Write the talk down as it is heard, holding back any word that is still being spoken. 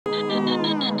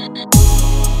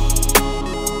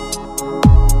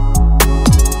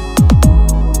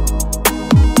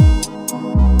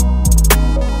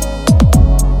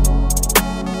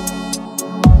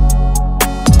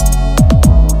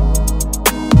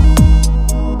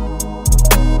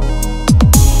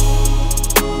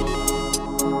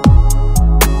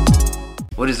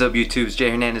is up, YouTube? It's Jay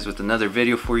Hernandez with another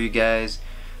video for you guys.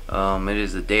 It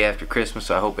is the day after Christmas,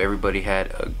 so I hope everybody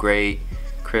had a great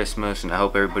Christmas, and I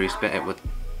hope everybody spent it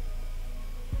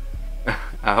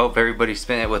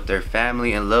with their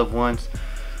family and loved ones.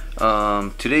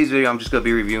 Today's video, I'm just gonna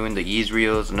be reviewing the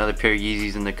Yeezreels, another pair of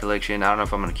Yeezys in the collection. I don't know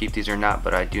if I'm gonna keep these or not,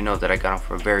 but I do know that I got them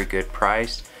for a very good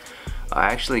price. I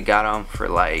actually got them for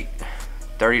like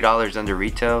 $30 under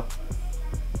retail.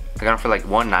 I got them for like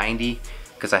 $190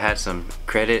 because I had some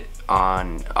credit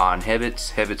on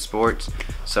Hibbett Sports.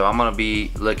 So I'm gonna be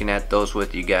looking at those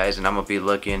with you guys, and I'm gonna be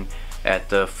looking at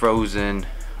the Frozen,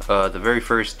 the very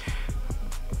first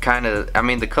kind of, I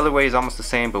mean the colorway is almost the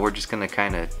same, but we're just gonna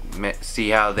kind of see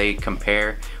how they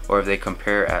compare, or if they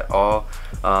compare at all.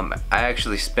 I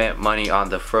actually spent money on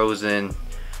the Frozen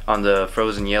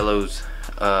yellows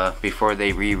before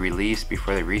they re-released,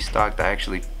 before they restocked. I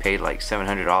actually paid like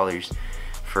 $700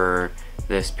 for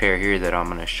this pair here that I'm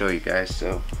gonna show you guys.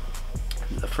 So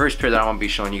the first pair that I'm gonna be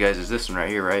showing you guys is this one right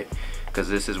here, right? Because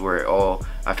this is where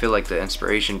I feel like the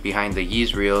inspiration behind the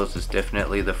Yeezreels is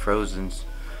definitely the Frozens.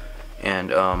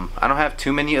 And I don't have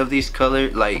too many of these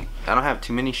color, like I don't have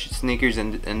too many sneakers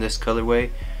in this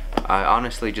colorway. I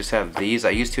honestly just have these.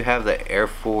 I used to have the Air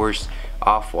Force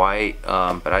off-white,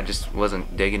 but I just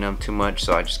wasn't digging them too much,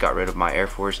 so I just got rid of my Air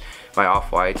Force, my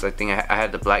off-whites. I think I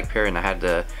had the black pair, and I had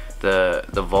the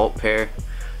Volt pair,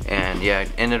 and yeah, I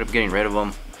ended up getting rid of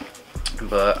them.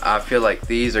 But I feel like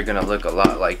these are gonna look a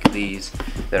lot like these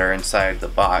that are inside the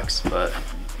box. But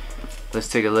let's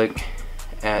take a look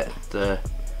at the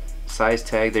size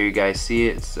tag. There you guys see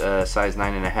it. It's size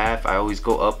 9.5. I always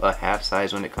go up a half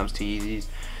size when it comes to Yeezys.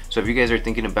 So if you guys are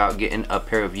thinking about getting a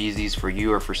pair of Yeezys for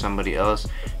you or for somebody else,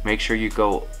 make sure you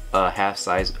go a half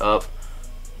size up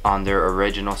on their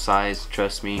original size.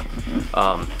 Trust me.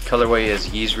 Colorway is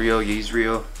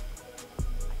Yeezreel,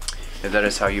 if that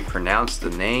is how you pronounce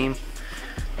the name.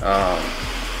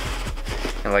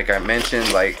 And like I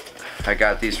mentioned, like I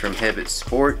got these from Hibbett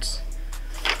Sports.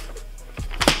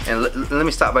 And let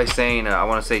me stop by saying I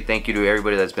want to say thank you to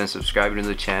everybody that's been subscribing to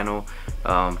the channel.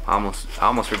 I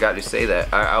almost forgot to say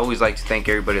that. I always like to thank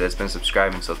everybody that's been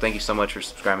subscribing, so thank you so much for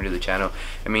subscribing to the channel.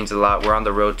 It means a lot. We're on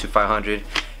the road to 500,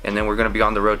 and then we're gonna be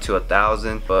on the road to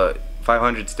 1,000, but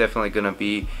 500 is definitely gonna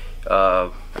be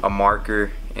a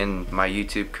marker in my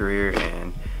YouTube career,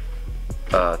 and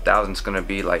 1,000 is gonna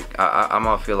be like, I'm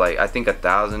gonna feel like, I think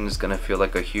 1,000 is gonna feel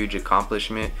like a huge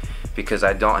accomplishment, because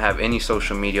I don't have any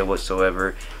social media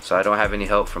whatsoever, so I don't have any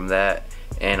help from that.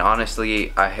 And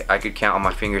honestly, I could count on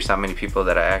my fingers how many people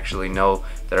that I actually know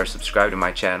that are subscribed to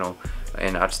my channel,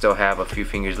 and I'd still have a few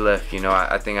fingers left. You know,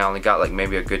 I think I only got like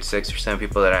maybe a good 6 or 7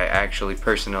 people that I actually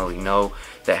personally know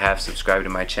that have subscribed to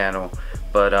my channel.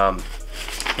 But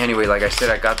anyway, like I said,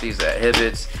 I got these at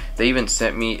Hibbett's. They even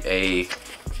sent me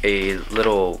a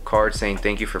little card saying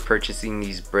thank you for purchasing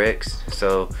these bricks.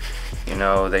 So you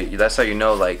know, that's how you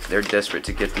know, like, they're desperate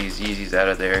to get these Yeezys out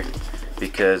of there,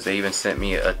 because they even sent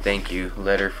me a thank you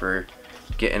letter for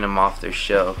getting them off their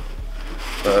shelf.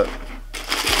 But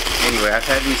anyway, I've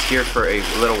had these here for a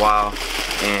little while,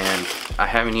 and I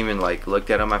haven't even like looked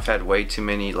at them. I've had way too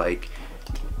many like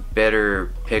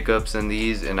better pickups than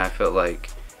these, and I felt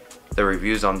like the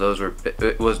reviews on those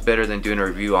was better than doing a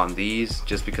review on these,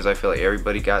 just because I feel like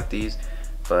everybody got these.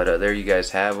 But there you guys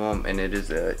have them, and it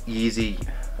is a Yeezy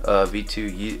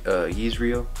V2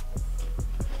 Yeezreel.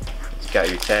 It's got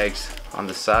your tags on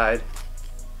the side,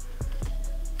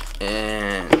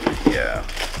 and yeah,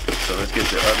 so let's get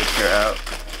the other pair out.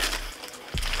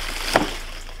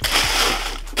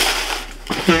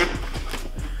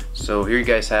 So here you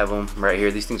guys have them right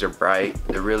here. These things are bright.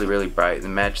 They're really bright. They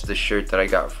match the shirt that I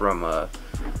got from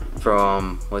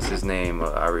what's his name?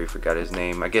 I already forgot his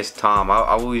name. I guess Tom. I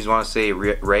always want to say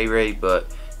Ray, but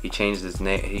he changed his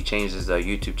name. He changed his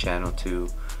YouTube channel to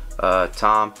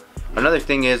Tom. Another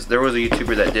thing is, there was a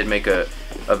YouTuber that did make a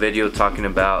video talking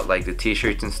about like the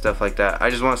t-shirts and stuff like that. I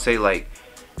just want to say, like,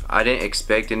 I didn't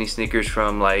expect any sneakers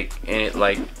from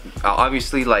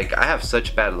obviously, like, I have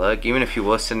such bad luck. Even if he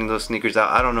was sending those sneakers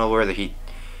out, I don't know whether he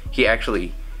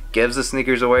actually gives the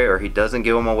sneakers away or he doesn't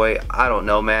give them away. I don't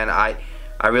know, man. I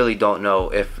really don't know.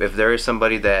 If there is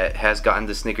somebody that has gotten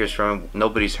the sneakers from him,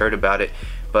 nobody's heard about it.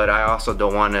 But I also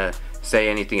don't want to say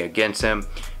anything against him.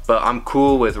 But I'm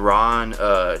cool with Ron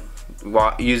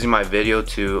using my video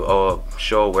to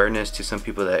show awareness to some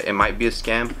people that it might be a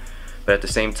scam. But at the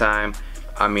same time,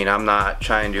 I mean, I'm not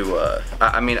trying to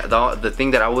I mean, the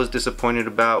thing that I was disappointed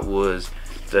about was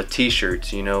the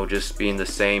t-shirts, you know, just being the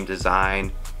same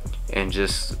design and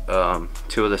just 2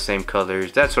 of the same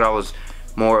colors. That's what I was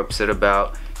more upset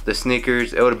about. the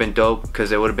sneakers, it would have been dope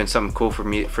because it would have been something cool for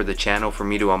me, for the channel, for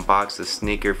me to unbox the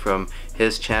sneaker from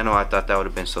his channel. I thought that would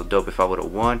have been so dope if I would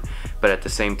have won, but at the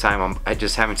same time, I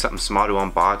just having something small to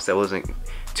unbox that wasn't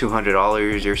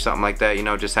 $200 or something like that, you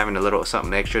know, just having a little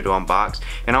something extra to unbox.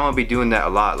 And I'm gonna be doing that a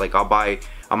lot. Like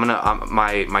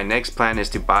my next plan is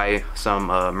to buy some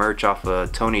merch off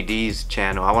of Tony D's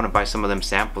channel. I want to buy some of them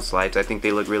sample slides. I think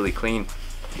they look really clean.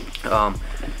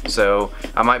 So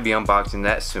I might be unboxing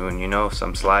that soon, you know,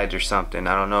 some slides or something,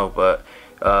 I don't know. But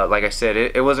like I said,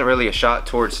 it wasn't really a shot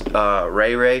towards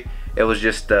Ray. It was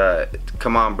just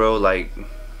come on, bro, like,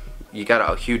 you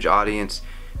got a huge audience,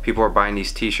 people are buying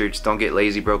these t-shirts. Don't get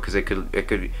lazy, bro, because it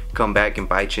could come back and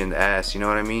bite you in the ass, you know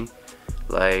what I mean?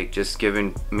 Like, just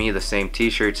giving me the same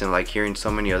t-shirts and like hearing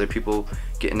so many other people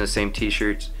getting the same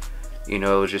t-shirts, you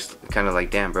know, it was just kind of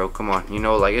like, damn, bro, come on, you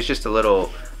know, like, it's just a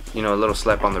little, you know, a little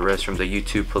slap on the wrist from the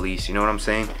YouTube police, you know what I'm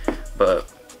saying?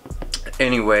 But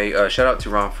anyway, shout out to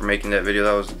Ron for making that video.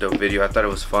 That was a dope video. I thought it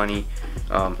was funny.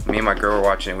 Me and my girl were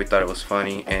watching it, we thought it was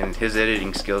funny, and his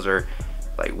editing skills are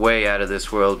like way out of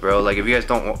this world, bro. Like, if you guys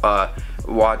don't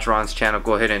watch Ron's channel,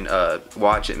 go ahead and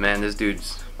watch it, man. This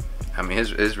dude's, I mean,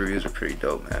 his reviews are pretty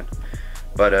dope, man.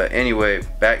 But anyway,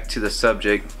 back to the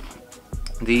subject.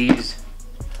 These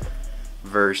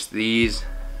versus these,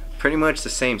 pretty much the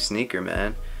same sneaker,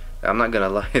 man. I'm not gonna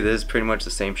lie, this is pretty much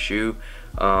the same shoe.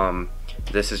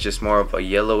 This is just more of a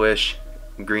yellowish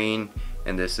green,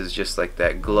 and this is just like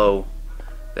that glow,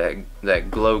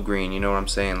 that glow green, you know what I'm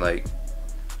saying? Like,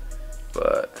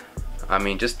 but I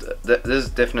mean, just this is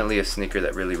definitely a sneaker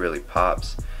that really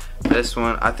pops. This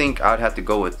one, I think I'd have to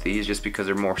go with these just because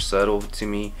they're more subtle to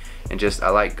me, and just I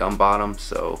like gum bottom,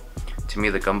 so to me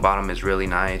the gum bottom is really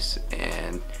nice,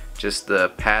 and just the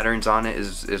patterns on it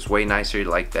is way nicer,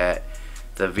 like that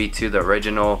the V2, the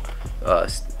original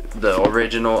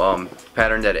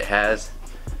pattern that it has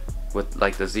with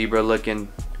like the zebra looking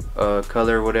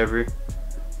color or whatever.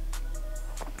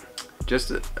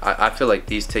 Just I feel like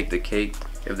these take the cake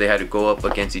if they had to go up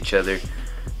against each other.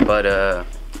 But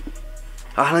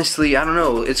honestly, I don't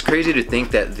know, it's crazy to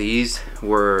think that these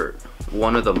were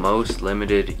one of the most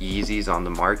limited Yeezys on the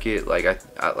market. Like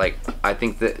I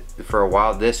think that for a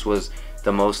while this was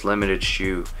the most limited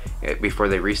shoe before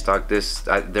they restocked this.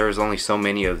 There was only so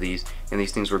many of these, and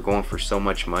these things were going for so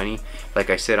much money.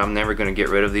 Like I said, I'm never gonna get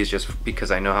rid of these just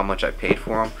because I know how much I paid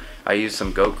for them. I used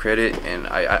some Go credit, and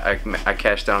I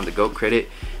cashed out on the Go credit.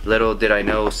 Little did I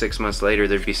know, 6 months later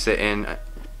they'd be sitting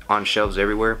on shelves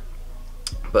everywhere.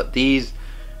 But these,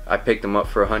 I picked them up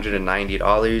for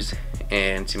 $190,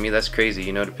 and to me that's crazy,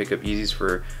 you know, to pick up Yeezys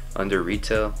for under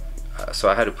retail. So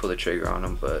I had to pull the trigger on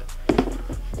them, but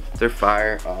they're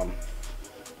fire.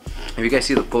 If you guys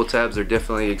see the pull tabs, they're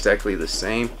definitely exactly the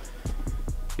same.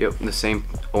 Yep, the same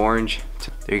orange.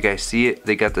 There, you guys see it?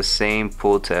 They got the same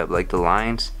pull tab, like the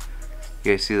lines.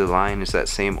 You guys see the line? It's that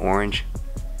same orange.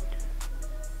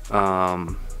 They're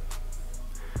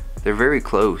very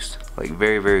close, like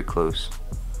very close.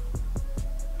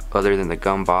 Other than the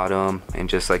gum bottom and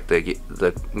just like the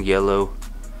yellow.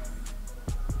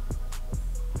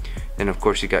 And of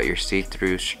course you got your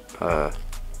see-through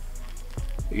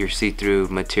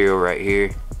material right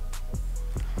here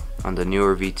on the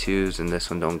newer V2s, and this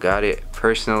one don't got it.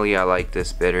 Personally, I like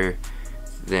this better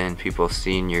than people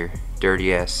seeing your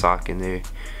dirty ass sock in there.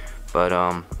 But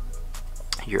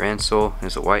your insole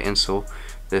is a white insole.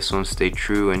 This one stayed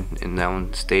true, and that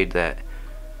one stayed that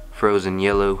frozen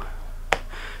yellow.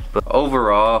 But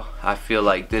overall, I feel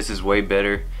like this is way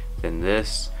better than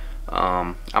this.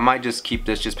 I might just keep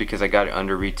this just because I got it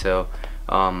under retail.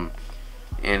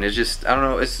 And it's just, I don't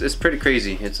know, it's pretty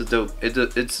crazy. It's a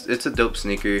dope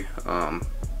sneaker.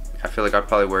 I feel like I'd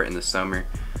probably wear it in the summer.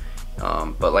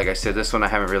 But like I said, this one I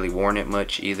haven't really worn it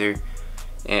much either.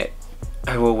 And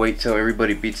I will wait till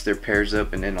everybody beats their pairs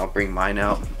up, and then I'll bring mine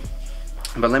out.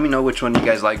 But let me know which one you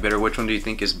guys like better. Which one do you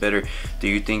think is better? Do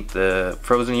you think the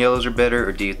frozen yellows are better,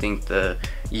 or do you think the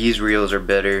Yeezreels are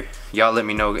better? Y'all let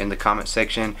me know in the comment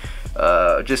section.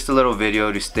 Just a little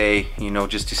video to stay, you know,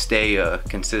 just to stay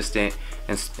consistent,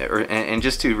 and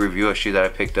just to review a shoe that I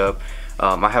picked up.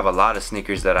 I have a lot of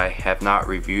sneakers that I have not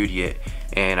reviewed yet,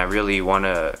 and I really want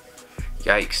to,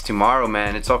 yikes, tomorrow,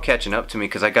 man, it's all catching up to me,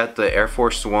 because I got the Air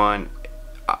Force One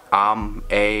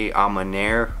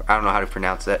Amanair. I don't know how to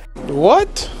pronounce that.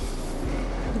 What?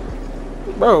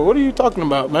 Bro, what are you talking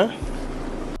about, man?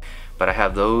 But I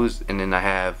have those, and then I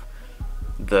have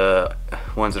the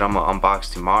ones that I'm gonna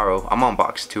unbox tomorrow. I'm gonna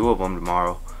unbox 2 of them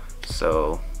tomorrow.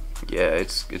 So Yeah,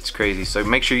 it's crazy. So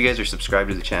make sure you guys are subscribed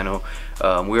to the channel.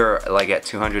 We're like at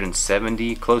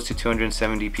 270, close to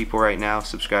 270 people right now,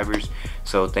 subscribers.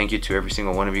 So thank you to every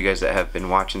single one of you guys that have been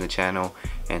watching the channel,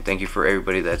 and thank you for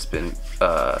everybody that's been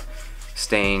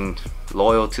staying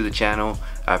loyal to the channel.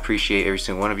 I appreciate every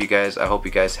single one of you guys. I hope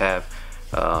you guys have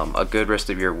a good rest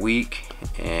of your week,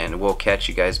 and we'll catch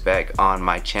you guys back on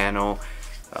my channel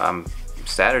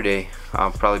Saturday.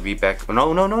 I'll probably be back.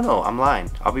 No, I'm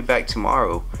lying. I'll be back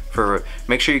tomorrow.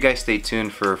 Make sure you guys stay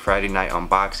tuned for Friday night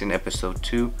unboxing episode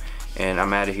 2, and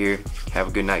I'm out of here. Have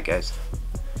a good night, guys.